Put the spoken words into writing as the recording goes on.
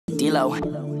D-Lo,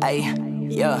 ayy,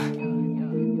 yeah.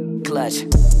 Clutch.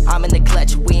 I'm in the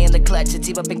clutch, we in the clutch,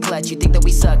 it's up in clutch. You think that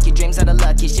we suck, your dreams are the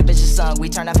luck, your ship is just sung, we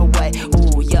turn off away.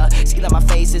 Ooh, yeah, see that my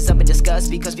face is up in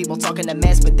disgust because people talking a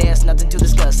mess, but there's nothing to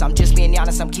discuss. I'm just being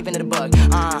honest, I'm keeping it a bug.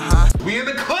 We in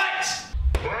the clutch!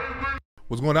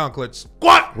 What's going on, Clutch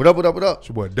Squad? What up, what up, what up? It's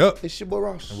your boy Duck. It's your boy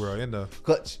Ross. And we're in the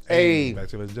Clutch. Hey. Back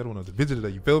to ladies and gentlemen of the visitor,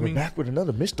 you feel me? We're back with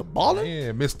another Mr. Ballin'.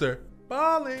 Yeah, Mr.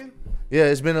 Ballin'. Yeah,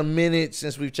 it's been a minute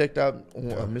since we've checked out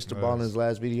Mr. Ballin's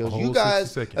last videos. You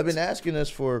guys have been asking us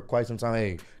for quite some time,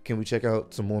 hey, can we check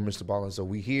out some more Mr. Ballin? So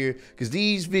we here, because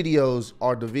these videos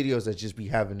are the videos that just be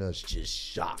having us just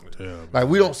shocked. Yeah, like,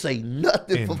 we don't say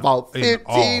nothing for about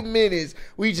 15 minutes.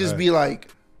 We just be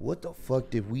like, what the fuck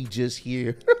did we just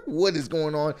hear? What is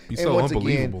going on? He's and so once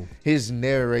unbelievable. Again, his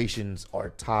narrations are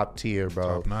top tier,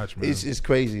 bro. Top notch, man. It's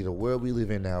crazy the world we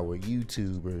live in now, where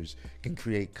YouTubers can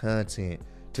create content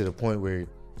to the point where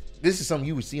this is something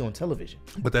you would see on television.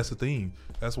 But that's the thing.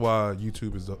 That's why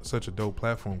YouTube is such a dope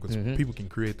platform, because people can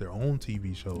create their own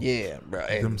TV shows. Yeah, bro.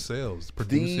 Themselves,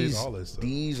 produce it, all that stuff.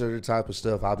 These are the type of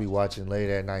stuff I'll be watching late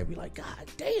at night and be like, God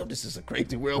damn, this is a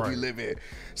crazy world we live in.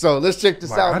 So let's check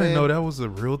this out, I didn't man. know that was a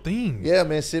real thing. Yeah,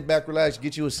 man. Sit back, relax,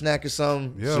 get you a snack or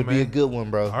something. Yeah, should be a good one,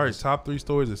 bro. All right, top 3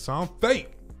 stories that sound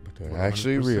fake, but they're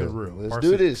actually real. Let's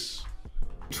do this.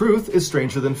 Truth is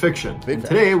stranger than fiction. And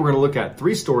today we're going to look at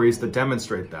 3 stories that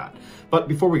demonstrate that. But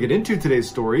before we get into today's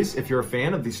stories, if you're a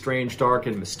fan of the strange, dark,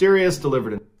 and mysterious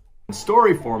delivered in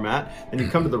story format, then you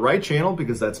come to the right channel,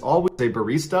 because that's always a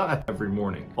barista every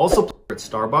morning. Also at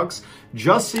Starbucks,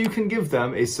 just so you can give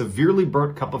them a severely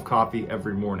burnt cup of coffee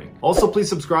every morning. Also, please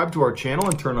subscribe to our channel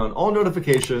and turn on all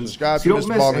notifications so you don't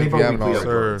miss any of our weekly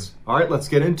uploads. All right, let's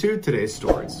get into today's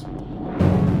stories.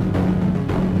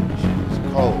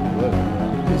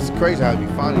 It's crazy how you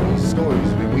finding these stories.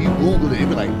 I mean, when you Google it, it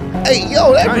be like, hey,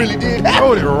 yo, that really did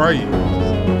happen. You wrote it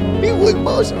right. He wouldn't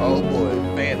bullshit. Oh,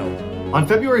 boy, Phantom. On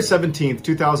February 17th,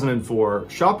 2004,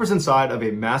 shoppers inside of a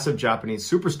massive Japanese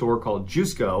superstore called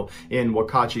Jusco in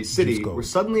Wakachi City were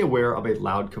suddenly aware of a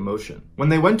loud commotion. When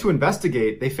they went to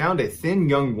investigate, they found a thin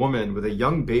young woman with a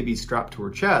young baby strapped to her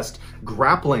chest,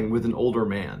 grappling with an older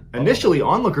man. Initially,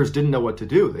 onlookers didn't know what to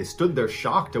do. They stood there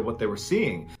shocked at what they were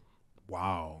seeing.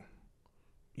 Wow.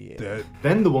 Yeah.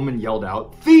 Then the woman yelled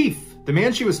out, "Thief!" The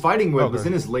man she was fighting with was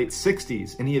in his late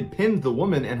 60s, and he had pinned the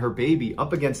woman and her baby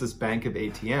up against this bank of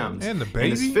ATMs. And the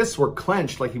baby? And his fists were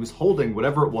clenched like he was holding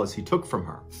whatever it was he took from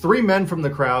her. 3 men from the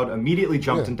crowd immediately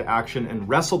jumped into action and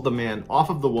wrestled the man off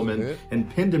of the woman and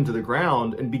pinned him to the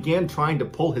ground, and began trying to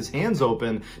pull his hands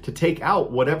open to take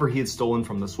out whatever he had stolen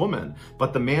from this woman.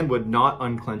 But the man would not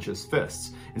unclench his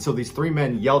fists. And so these 3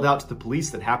 men yelled out to the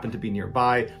police that happened to be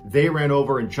nearby. They ran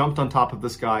over and jumped on top of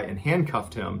this guy and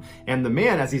handcuffed him. And the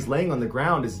man, as he's laying on the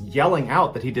ground, is yelling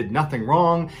out that he did nothing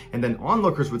wrong. And then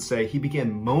onlookers would say he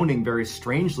began moaning very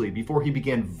strangely before he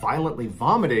began violently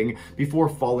vomiting before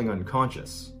falling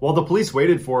unconscious. While the police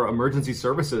waited for emergency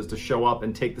services to show up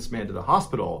and take this man to the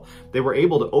hospital, they were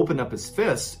able to open up his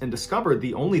fists and discovered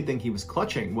the only thing he was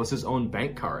clutching was his own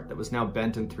bank card that was now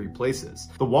bent in 3 places.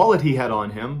 The wallet he had on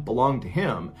him belonged to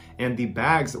him, and the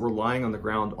bags that were lying on the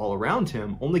ground all around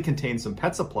him only contained some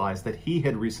pet supplies that he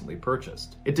had recently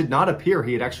purchased. It did not appear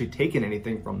he had actually taken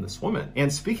anything from this woman.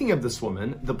 And speaking of this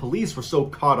woman, the police were so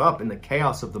caught up in the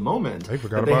chaos of the moment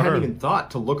that they hadn't even thought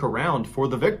to look around for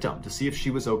the victim to see if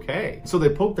she was okay. So they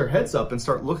poke their heads up and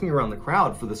start looking around the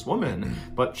crowd for this woman,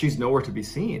 but she's nowhere to be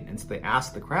seen. And so they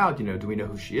asked the crowd, you know, do we know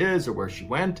who she is or where she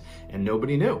went? And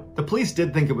nobody knew. The police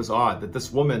did think it was odd that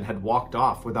this woman had walked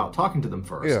off without talking to them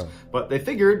first, but they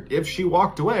figured if she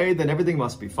walked away, then everything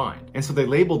must be fine. And so they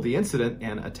labeled the incident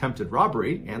an attempted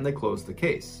robbery, and they closed the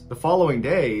case. The following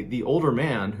day, the older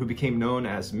man, who became known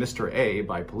as Mr. A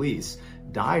by police,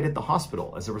 died at the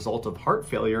hospital as a result of heart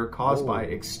failure caused by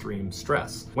extreme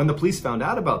stress. When the police found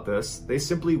out about this, they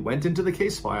simply went into the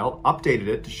case file, updated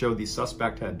it to show the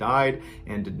suspect had died,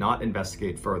 and did not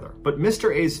investigate further. But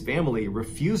Mr. A's family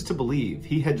refused to believe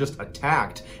he had just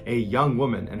attacked a young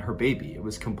woman and her baby. It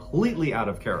was completely out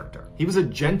of character. He was a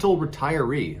gentle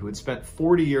retiree who had spent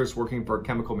 40 years working for a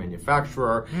chemical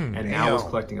manufacturer and now was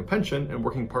collecting a pension and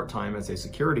working part-time as a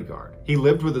security guard. He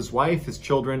lived with his wife, his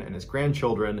children, and his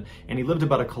grandchildren, and he lived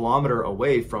about a kilometer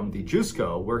away from the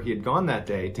Jusco, where he had gone that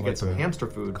day to get some hamster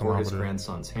food for his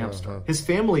grandson's hamster. His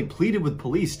family pleaded with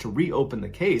police to reopen the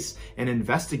case and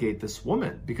investigate this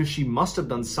woman, because she must have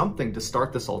done something to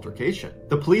start this altercation.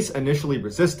 The police initially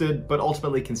resisted, but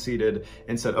ultimately conceded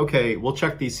and said, okay, we'll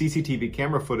check the CCTV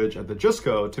camera footage at the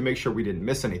Jusco to make sure we didn't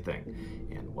miss anything.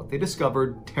 And what they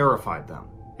discovered terrified them.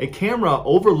 A camera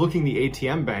overlooking the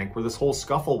ATM bank where this whole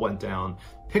scuffle went down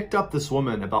picked up this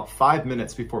woman about 5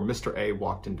 minutes before Mr. A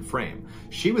walked into frame.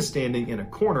 She was standing in a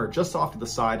corner just off to the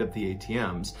side of the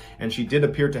ATMs, and she did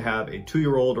appear to have a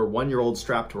 2-year-old or 1-year-old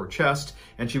strapped to her chest,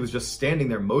 and she was just standing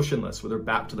there motionless with her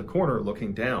back to the corner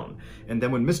looking down. And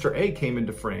then when Mr. A came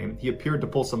into frame, he appeared to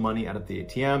pull some money out of the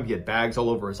ATM. He had bags all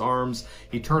over his arms.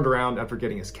 He turned around after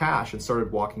getting his cash and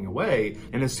started walking away.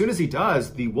 And as soon as he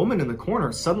does, the woman in the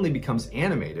corner suddenly becomes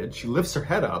animated. She lifts her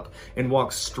head up and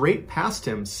walks straight past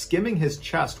him, skimming his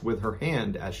chest with her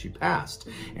hand as she passed.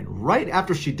 And right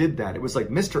after she did that, it was like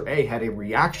Mr. A had a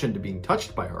reaction to being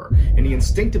touched by her, and he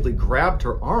instinctively grabbed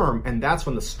her arm, and that's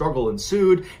when the struggle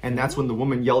ensued, and that's when the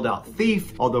woman yelled out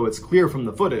thief, although it's clear from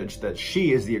the footage that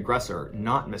she is the aggressor,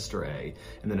 not Mr. A.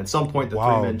 And then at some point, the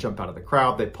three men jump out of the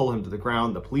crowd, they pull him to the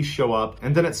ground, the police show up,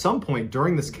 and then at some point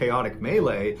during this chaotic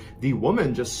melee, the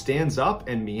woman just stands up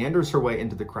and meanders her way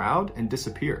into the crowd and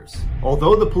disappears.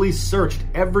 Although the police searched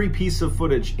every piece of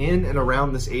footage in and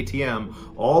around this ATM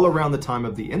all around the time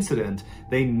of the incident,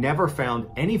 they never found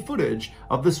any footage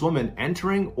of this woman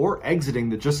entering or exiting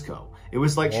the Jusco. It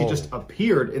was like she just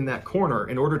appeared in that corner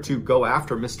in order to go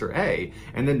after Mr. A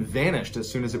and then vanished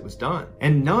as soon as it was done.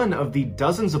 And none of the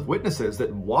dozens of witnesses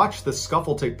that watched the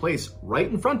scuffle take place right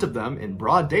in front of them in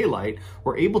broad daylight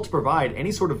were able to provide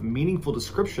any sort of meaningful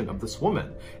description of this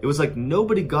woman. It was like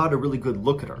nobody got a really good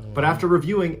look at her. But after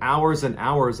reviewing hours and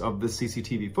hours of the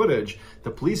CCTV footage,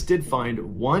 the police did find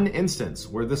one instance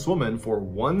where this woman, for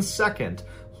 1 second,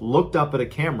 looked up at a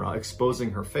camera exposing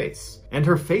her face. And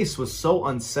her face was so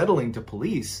unsettling to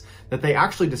police that they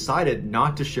actually decided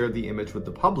not to share the image with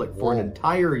the public for an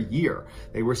entire year.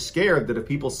 They were scared that if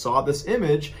people saw this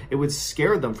image, it would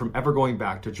scare them from ever going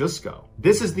back to Jusco.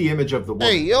 This is the image of the woman.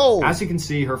 Hey, yo. As you can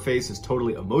see, her face is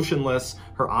totally emotionless.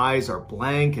 Her eyes are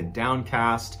blank and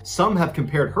downcast. Some have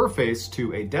compared her face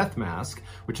to a death mask,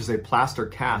 which is a plaster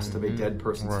cast of a dead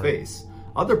person's face.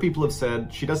 Other people have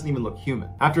said she doesn't even look human.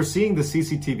 After seeing the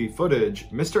CCTV footage,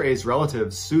 Mr. A's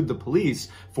relatives sued the police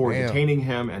for detaining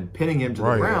him and pinning him to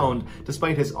the ground,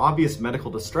 despite his obvious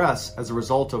medical distress as a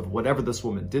result of whatever this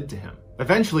woman did to him.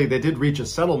 Eventually, they did reach a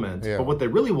settlement, but what they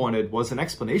really wanted was an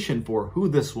explanation for who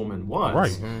this woman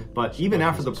was. But even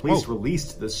after the police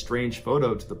released this strange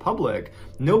photo to the public,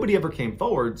 nobody ever came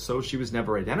forward, so she was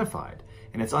never identified.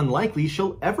 And it's unlikely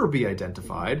she'll ever be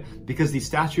identified because the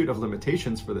statute of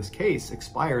limitations for this case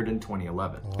expired in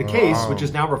 2011. The case, which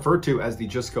is now referred to as the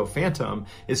Jusco Phantom,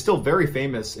 is still very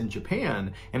famous in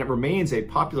Japan, and it remains a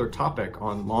popular topic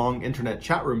on long internet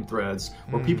chat room threads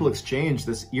where people exchange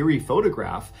this eerie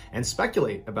photograph and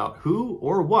speculate about who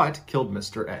or what killed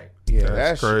Mr. A. Yeah,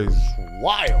 that's crazy.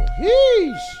 Wild.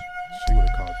 Yeesh.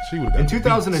 In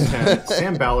 2010,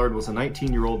 Sam Ballard was a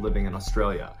 19-year-old living in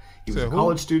Australia. He was a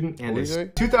college student and a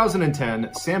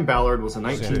 2010, Sam Ballard was a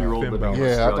 19-year-old living in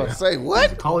Australia. I was about to say, what? He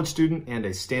was a college student and a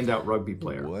standout rugby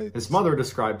player. His mother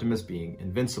described him as being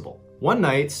invincible. One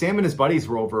night, Sam and his buddies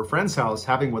were over a friend's house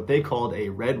having what they called a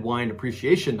red wine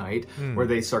appreciation night, where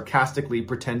they sarcastically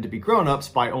pretend to be grown-ups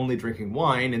by only drinking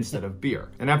wine instead of beer.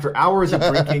 And after hours of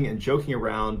drinking and joking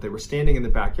around, they were standing in the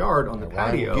backyard on the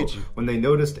patio when they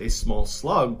noticed a small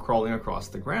slug crawling across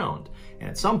the ground. And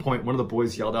at some point, one of the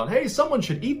boys yelled out, "Hey, someone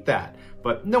should eat that."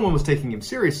 But no one was taking him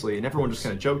seriously, and everyone just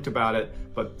kind of joked about it.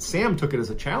 But Sam took it as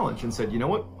a challenge and said, "You know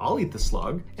what? I'll eat the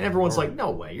slug." And everyone's like, "No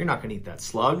way, you're not going to eat that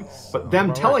slug." But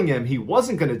them telling him he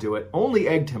wasn't going to do it only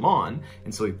egged him on,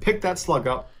 and so he picked that slug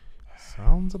up.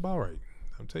 Sounds about right.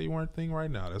 I'll tell you one thing right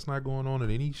now. That's not going on at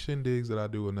any shindigs that I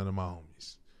do with none of my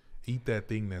homies. Eat that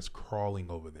thing that's crawling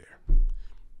over there.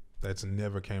 That's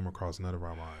never came across none of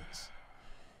our minds.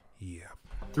 Yeah.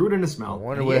 Threw it in his mouth. I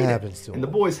wonder what happens to him. And the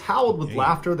boys howled with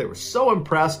laughter. They were so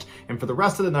impressed, and for the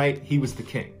rest of the night, he was the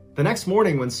king. The next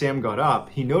morning when Sam got up,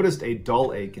 he noticed a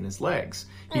dull ache in his legs.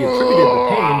 He attributed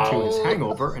the pain to his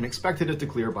hangover and expected it to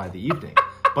clear by the evening.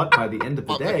 But by the end of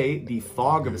the day, the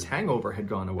fog of his hangover had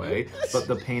gone away, but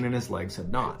the pain in his legs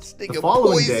had not. The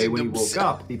following day, when he woke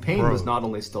up, the pain was not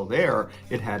only still there,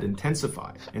 it had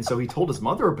intensified. And so he told his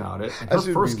mother about it. And her I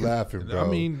shouldn't be laughing, bro. I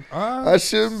mean, I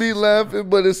shouldn't be laughing,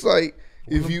 but it's like,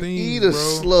 if you eat a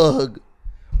slug,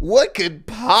 what could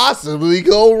possibly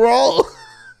go wrong?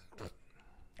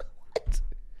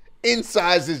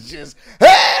 Insides is just,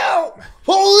 help!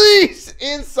 Police!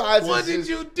 Insides what is did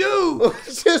you do?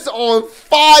 Just on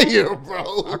fire,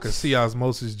 bro. I could see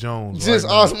Osmosis Jones. Just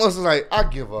right Osmosis like, I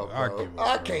give up, bro. I give up,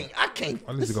 I bro. can't.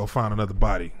 I need to go find another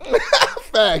body.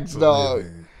 Facts, dog.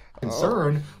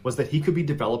 Concern was that he could be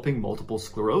developing multiple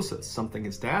sclerosis, something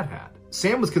his dad had.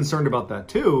 Sam was concerned about that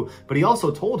too, but he also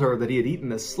told her that he had eaten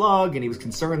this slug, and he was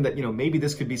concerned that, maybe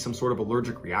this could be some sort of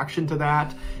allergic reaction to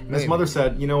that. And his mother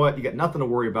said, "You know what? You got nothing to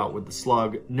worry about with the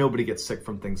slug. Nobody gets sick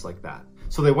from things like that."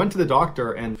 So they went to the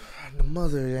doctor, and the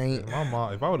mother ain't. My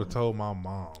mom, if I would have told my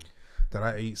mom that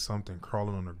I ate something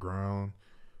crawling on the ground,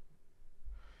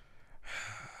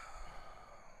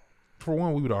 for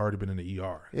one, we would have already been in the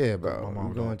ER. Yeah, bro.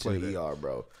 We're going to the ER,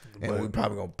 bro. And we're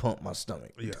probably going to pump my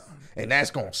stomach. Yeah. And that's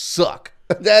going to suck.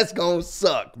 That's going to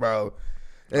suck, bro.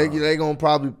 They going to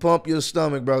probably pump your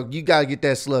stomach, bro. You got to get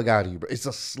that slug out of you, bro. It's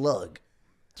a slug.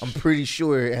 I'm pretty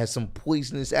sure it has some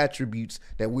poisonous attributes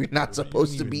that we're not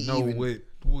supposed to be even.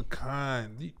 What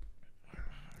kind?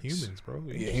 Humans, bro.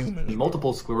 Yeah, humans.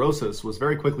 Multiple sclerosis was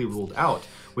very quickly ruled out,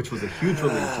 which was a huge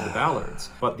relief to the Ballards.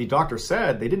 But the doctor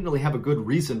said they didn't really have a good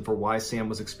reason for why Sam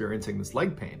was experiencing this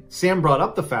leg pain. Sam brought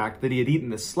up the fact that he had eaten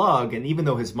this slug, and even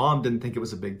though his mom didn't think it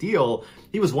was a big deal,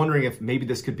 he was wondering if maybe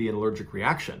this could be an allergic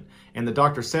reaction. And the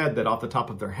doctor said that off the top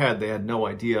of their head, they had no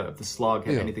idea if the slug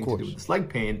had anything to do with this leg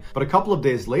pain. But a couple of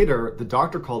days later, the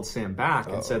doctor called Sam back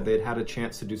and said they'd had a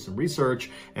chance to do some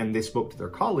research, and they spoke to their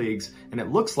colleagues, and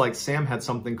it looks like Sam had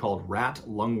something called rat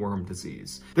lungworm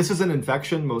disease. This is an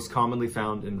infection most commonly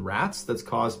found in rats that's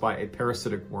caused by a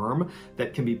parasitic worm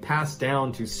that can be passed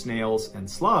down to snails and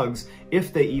slugs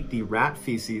if they eat the rat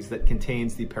feces that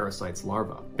contains the parasite's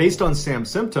larva. Based on Sam's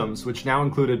symptoms, which now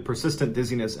included persistent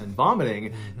dizziness and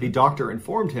vomiting, the doctor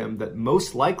informed him that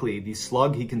most likely the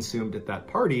slug he consumed at that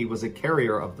party was a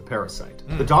carrier of the parasite.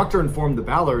 The doctor informed the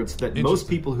Ballards that most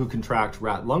people who contract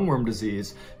rat lungworm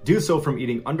disease do so from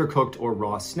eating undercooked or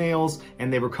raw snails,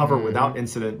 and they recover without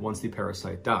incident once the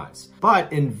parasite dies.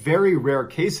 But in very rare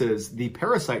cases, the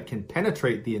parasite can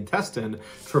penetrate the intestine,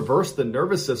 traverse the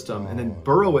nervous system, and then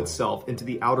burrow itself into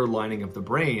the outer lining of the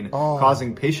brain,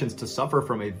 causing patients to suffer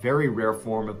from a very rare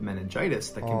form of meningitis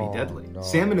that can be deadly.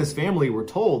 Sam and his family were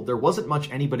told there wasn't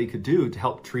much anybody could do to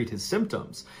help treat his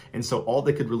symptoms, and so all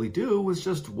they could really do was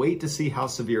just wait to see how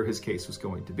severe his case was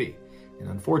going to be. And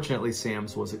unfortunately,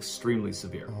 Sam's was extremely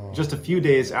severe. Just a few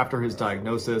days after his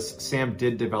diagnosis, Sam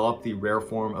did develop the rare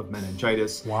form of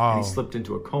meningitis, and he slipped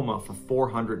into a coma for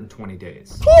 420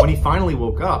 days. When he finally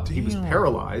woke up, he was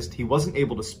paralyzed, he wasn't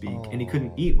able to speak, and he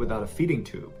couldn't eat without a feeding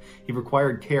tube. He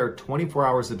required care 24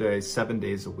 hours a day, 7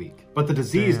 days a week. But the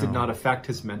disease did not affect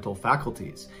his mental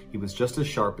faculties. He was just as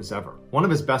sharp as ever. One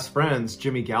of his best friends,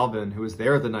 Jimmy Galvin, who was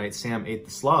there the night Sam ate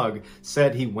the slug,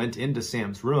 said he went into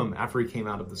Sam's room after he came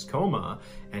out of this coma,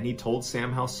 and he told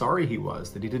Sam how sorry he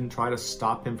was that he didn't try to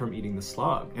stop him from eating the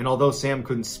slug. And although Sam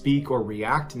couldn't speak or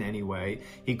react in any way,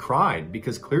 he cried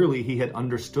because clearly he had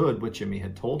understood what Jimmy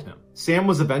had told him. Sam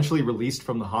was eventually released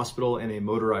from the hospital in a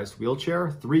motorized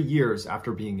wheelchair 3 years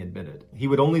after being admitted. He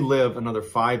would only live another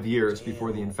 5 years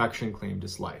before the infection claimed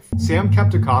his life. Sam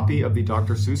kept a copy of the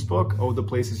Dr. Seuss book, Oh, the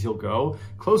Places You'll Go,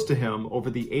 close to him over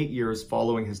the 8 years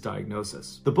following his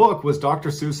diagnosis. The book was Dr.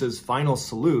 Seuss's final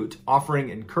salute, offering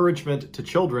encouragement to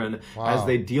children as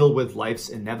they deal with life's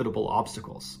inevitable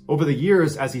obstacles. Over the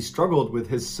years, as he struggled with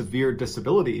his severe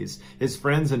disabilities, his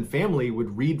friends and family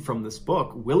would read from this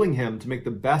book, willing him to make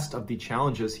the best of the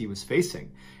challenges he was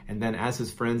facing. And then as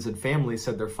his friends and family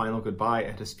said their final goodbye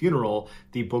at his funeral,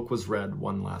 the book was read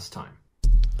one last time.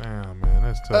 Damn, man,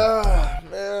 that's tough.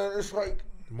 Man, it's like,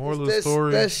 moral of the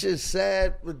story. That shit's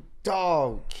sad, but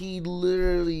dog, he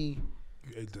literally...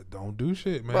 Don't do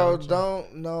shit, man. Bro,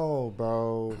 don't. No,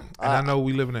 bro. And I know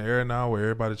we live in an era now where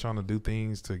everybody's trying to do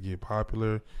things to get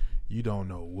popular. You don't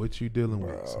know what you're dealing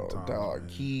with sometimes.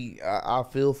 Dog, I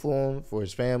feel for him, for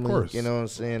his family. Of course. You know what I'm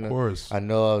saying? Of course. I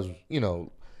know I was,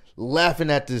 laughing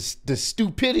at the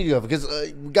stupidity of it. Because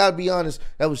we gotta be honest,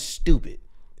 that was stupid.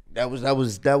 That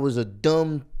was a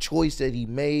dumb choice that he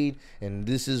made. And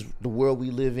this is the world we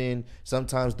live in.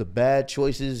 Sometimes the bad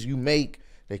choices you make,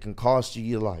 they can cost you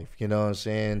your life, you know what I'm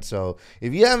saying? So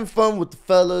if you're having fun with the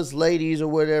fellas, ladies, or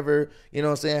whatever, you know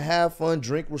what I'm saying, have fun,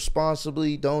 drink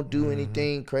responsibly, don't do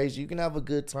anything crazy. You can have a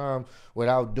good time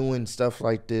without doing stuff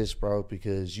like this, bro,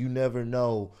 because you never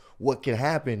know what can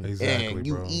happen. Exactly, and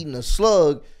you bro. eating a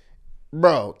slug,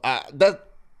 bro,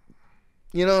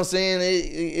 you know what I'm saying?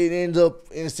 It ends up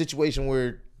in a situation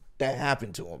where that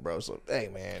happened to him, bro. So, hey,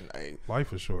 man.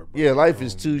 Life is short, bro. Yeah, life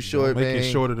is too short, man. Make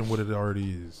it shorter than what it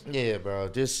already is. Yeah, bro.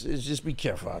 Just be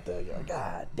careful out there, y'all.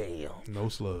 God damn. No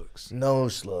slugs. No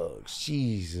slugs.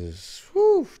 Jesus.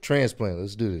 Whew. Transplant.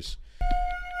 Let's do this.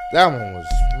 That one was...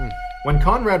 When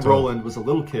Conrad Rowland was a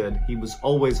little kid, he was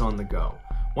always on the go.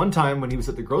 One time when he was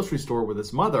at the grocery store with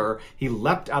his mother, he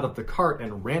leapt out of the cart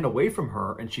and ran away from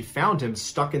her, and she found him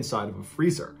stuck inside of a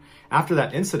freezer. After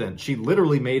that incident, she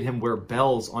literally made him wear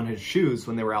bells on his shoes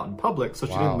when they were out in public so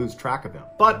she didn't lose track of him.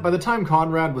 But by the time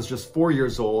Conrad was just 4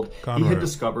 years old, he had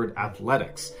discovered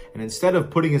athletics. And instead of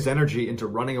putting his energy into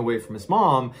running away from his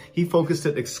mom, he focused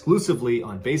it exclusively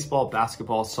on baseball,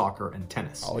 basketball, soccer, and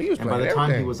tennis. And by the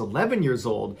time he was 11 years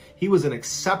old, he was an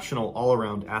exceptional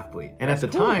all-around athlete. And at the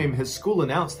time, his school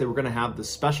announced they were going to have this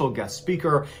special guest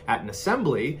speaker at an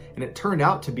assembly, and it turned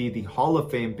out to be the Hall of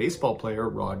Fame baseball player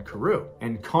Rod Carew.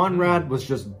 And Conrad was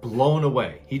just blown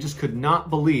away. He just could not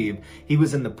believe he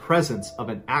was in the presence of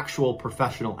an actual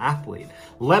professional athlete,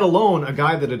 let alone a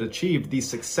guy that had achieved the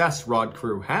success Rod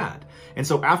Carew had. And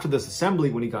so after this assembly,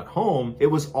 when he got home, it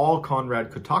was all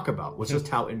Conrad could talk about, was just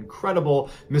how incredible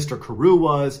Mr. Carew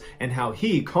was and how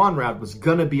he, Conrad, was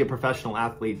gonna be a professional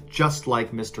athlete just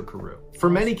like Mr. Carew. For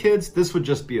many kids, this would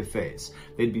just be a phase.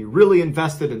 They'd be really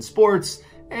invested in sports,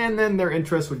 and then their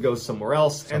interest would go somewhere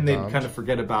else, and they'd kind of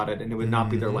forget about it, and it would not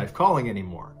be their life calling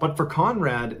anymore. But for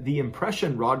Conrad, the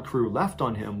impression Rod Carew left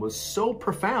on him was so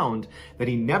profound that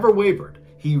he never wavered.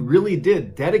 He really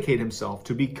did dedicate himself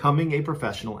to becoming a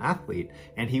professional athlete,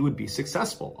 and he would be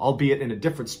successful, albeit in a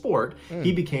different sport.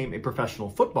 He became a professional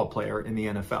football player in the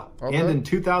NFL. And in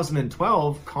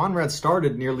 2012, Conrad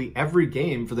started nearly every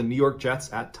game for the New York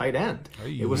Jets at tight end.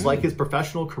 It was like his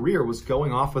professional career was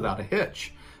going off without a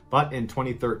hitch. But in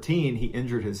 2013, he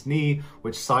injured his knee,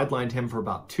 which sidelined him for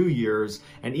about 2 years.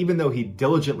 And even though he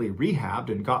diligently rehabbed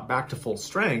and got back to full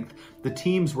strength, the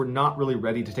teams were not really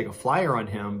ready to take a flyer on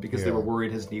him because they were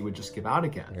worried his knee would just give out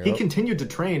again. He continued to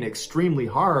train extremely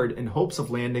hard in hopes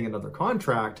of landing another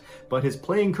contract, but his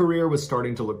playing career was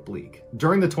starting to look bleak.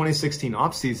 During the 2016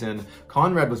 offseason,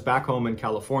 Conrad was back home in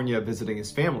California visiting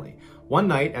his family. One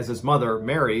night, as his mother,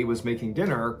 Mary, was making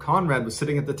dinner, Conrad was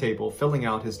sitting at the table filling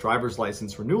out his driver's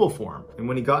license renewal form. And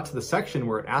when he got to the section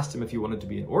where it asked him if he wanted to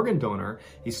be an organ donor,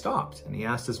 he stopped and he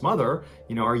asked his mother,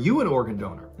 are you an organ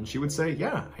donor? And she would say,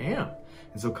 yeah, I am.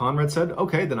 And so Conrad said,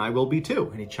 okay, then I will be too.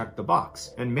 And he checked the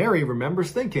box. And Mary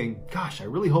remembers thinking, gosh, I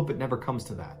really hope it never comes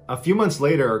to that. A few months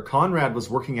later, Conrad was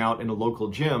working out in a local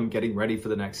gym getting ready for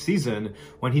the next season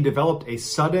when he developed a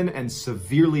sudden and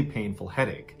severely painful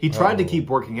headache. He tried to keep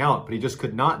working out, but he just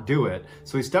could not do it.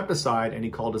 So he stepped aside and he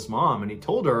called his mom and he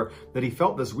told her that he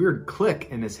felt this weird click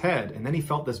in his head and then he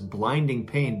felt this blinding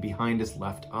pain behind his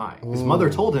left eye. His mother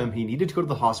told him he needed to go to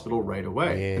the hospital right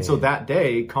away. And so that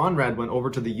day, Conrad went over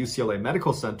to the UCLA Medical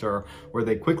Center where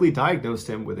they quickly diagnosed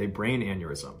him with a brain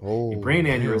aneurysm. A brain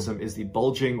aneurysm is the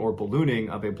bulging or ballooning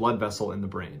of a blood vessel in the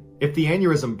brain. If the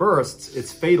aneurysm bursts,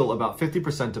 it's fatal about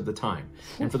 50% of the time.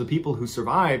 And for the people who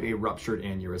survive a ruptured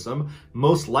aneurysm,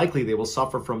 most likely they will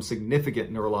suffer from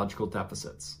significant neurological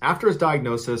deficits. After his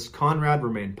diagnosis, Conrad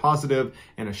remained positive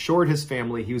and assured his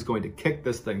family he was going to kick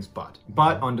this thing's butt.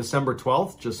 But on December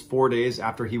 12th, just 4 days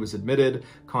after he was admitted,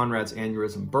 Conrad's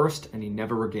aneurysm burst and he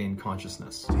never regained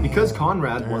consciousness. Because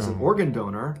Conrad was an organ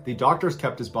donor, the doctors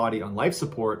kept his body on life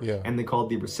support and they called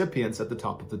the recipients at the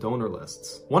top of the donor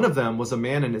lists. One of them was a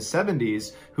man in his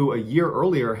 70s who a year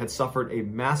earlier had suffered a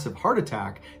massive heart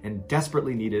attack and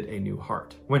desperately needed a new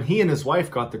heart. When he and his wife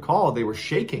got the call, they were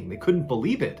shaking. They couldn't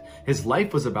believe it. His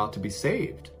life was about to be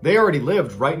saved. They already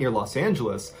lived right near Los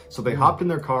Angeles, so they hopped in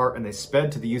their car and they sped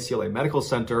to the UCLA Medical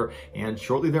Center, and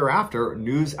shortly thereafter,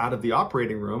 news out of the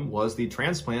operating room was the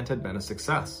transplant had been a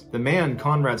success. The man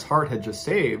Conrad's heart had just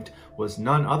saved was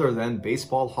none other than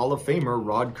Baseball Hall of Famer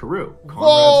Rod Carew,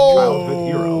 Conrad's childhood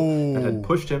hero that had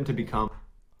pushed him to become...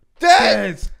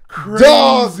 That's crazy.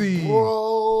 Dog, bro.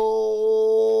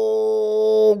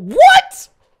 What?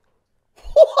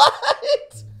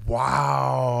 What?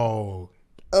 Wow.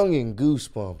 I'm getting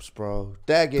goosebumps, bro.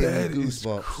 That gave me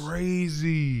goosebumps. Is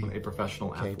crazy. A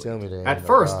professional athlete. Can't tell me that. At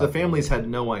first, the families had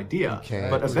no idea,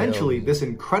 but eventually this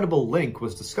incredible link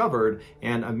was discovered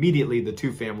and immediately the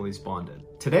two families bonded.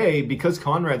 Today, because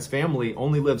Conrad's family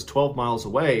only lives 12 miles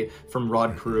away from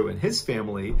Rod Carew and his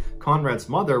family, Conrad's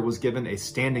mother was given a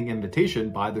standing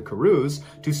invitation by the Carews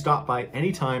to stop by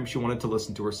anytime she wanted to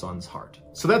listen to her son's heart.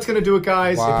 So that's going to do it,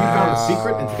 guys. If you found a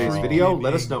secret in today's video,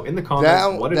 let us know in the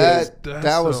comments what it is.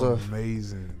 That was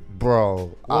amazing.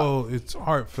 Bro. Well, it's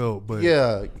heartfelt, but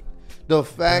yeah, the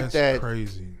fact that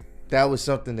crazy. That was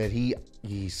something that he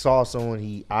saw someone,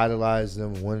 he idolized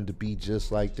them, wanted to be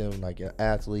just like them, like an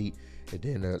athlete. And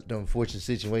then the unfortunate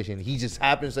situation, he just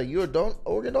happens to say, you're an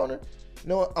organ donor? You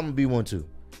know what? I'm going to be one too.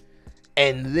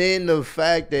 And then the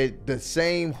fact that the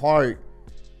same heart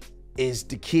is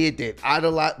the kid that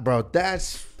idolized, bro,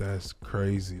 that's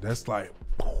crazy. That's like...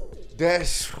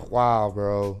 That's wow,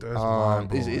 bro.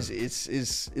 That's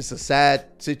it's a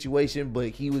sad situation, but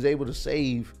he was able to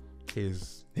save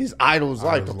his his idol's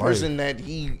life, the person that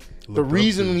the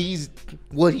reason he's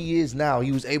what he is now,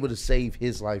 he was able to save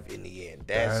his life in the end.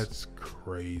 That's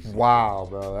crazy. Wow,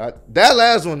 bro. That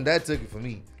last one, that took it for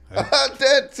me.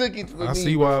 That took it for me. I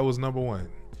see why it was #1.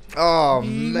 Oh, man.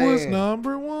 He was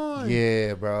 #1.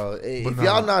 Yeah, bro. If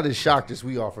y'all not as shocked as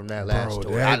we are from that last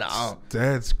story,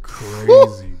 that's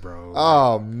crazy, bro.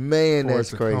 Oh, man,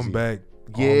 that's crazy. Come back.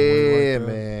 Yeah, like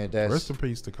man. That's, rest in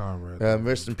peace to Conrad.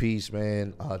 Rest in peace,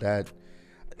 man.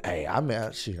 Hey, I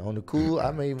mean, shit, on the cool, I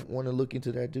may want to look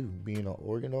into that dude being an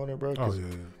organ donor, bro. Oh,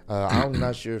 yeah. I'm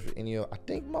not sure if any of, I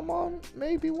think my mom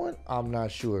may be one. I'm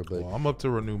not sure, but. Well, I'm up to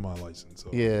renew my license. So.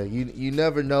 Yeah, you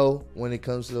never know when it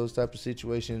comes to those type of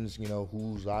situations, you know,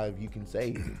 whose life you can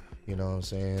save. You know what I'm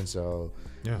saying? So,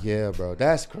 yeah, bro,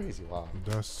 that's crazy. Wow.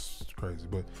 That's crazy.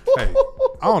 But, hey,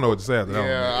 I don't know what to say after that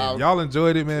one. If y'all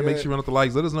enjoyed it, man, make sure you run up the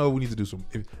likes. Let us know if we need to do some.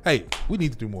 Hey, we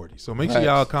need to do more of these. So make sure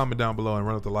y'all comment down below and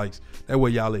run up the likes. That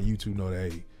way y'all let YouTube know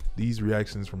that, hey, these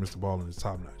reactions from Mr. Ballin is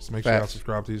top notch. So make sure y'all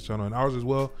subscribe to his channel and ours as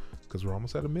well, because we're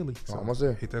almost at 1 million. So almost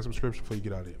there. Hit that subscription before you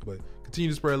get out of here. But continue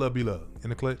to spread love, be love.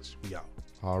 In the clutch, we out.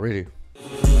 Already.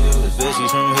 Bitches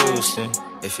from Houston.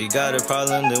 If you got a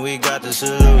problem, then we got the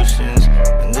solutions.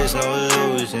 And there's no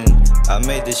illusion. I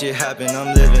made this shit happen,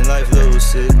 I'm living life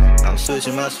lucid. I'm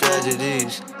switching my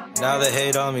strategies. Now they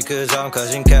hate on me cause I'm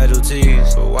causing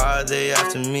casualties. But why are they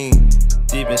after me?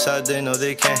 Deep inside they know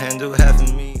they can't handle half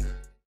of me.